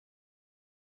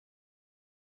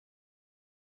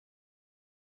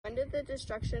When did the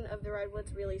destruction of the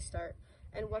redwoods really start,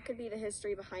 and what could be the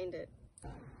history behind it?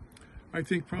 I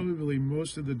think probably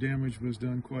most of the damage was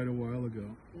done quite a while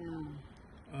ago.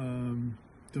 Yeah.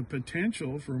 The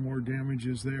potential for more damage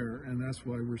is there, and that's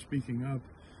why we're speaking up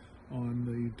on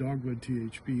the dogwood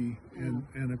THP.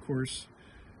 And of course,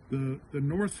 the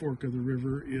North Fork of the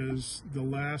river is the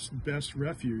last best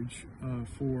refuge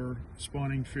for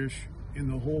spawning fish in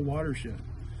the whole watershed.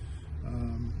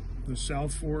 The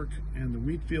South Fork and the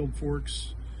Wheatfield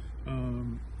Forks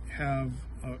have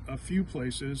a few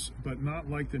places, but not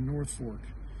like the North Fork.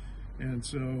 And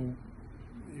so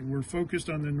we're focused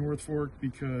on the North Fork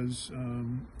because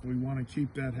we want to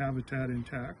keep that habitat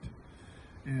intact.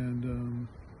 And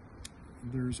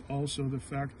there's also the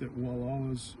fact that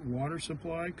Gualala's water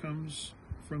supply comes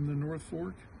from the North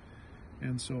Fork.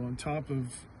 And so on top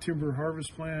of timber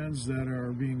harvest plans that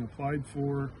are being applied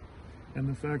for, and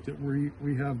the fact that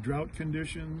we have drought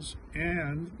conditions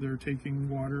and they're taking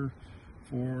water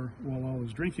for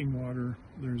Gualala's drinking water,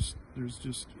 there's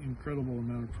just incredible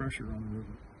amount of pressure on the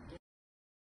river.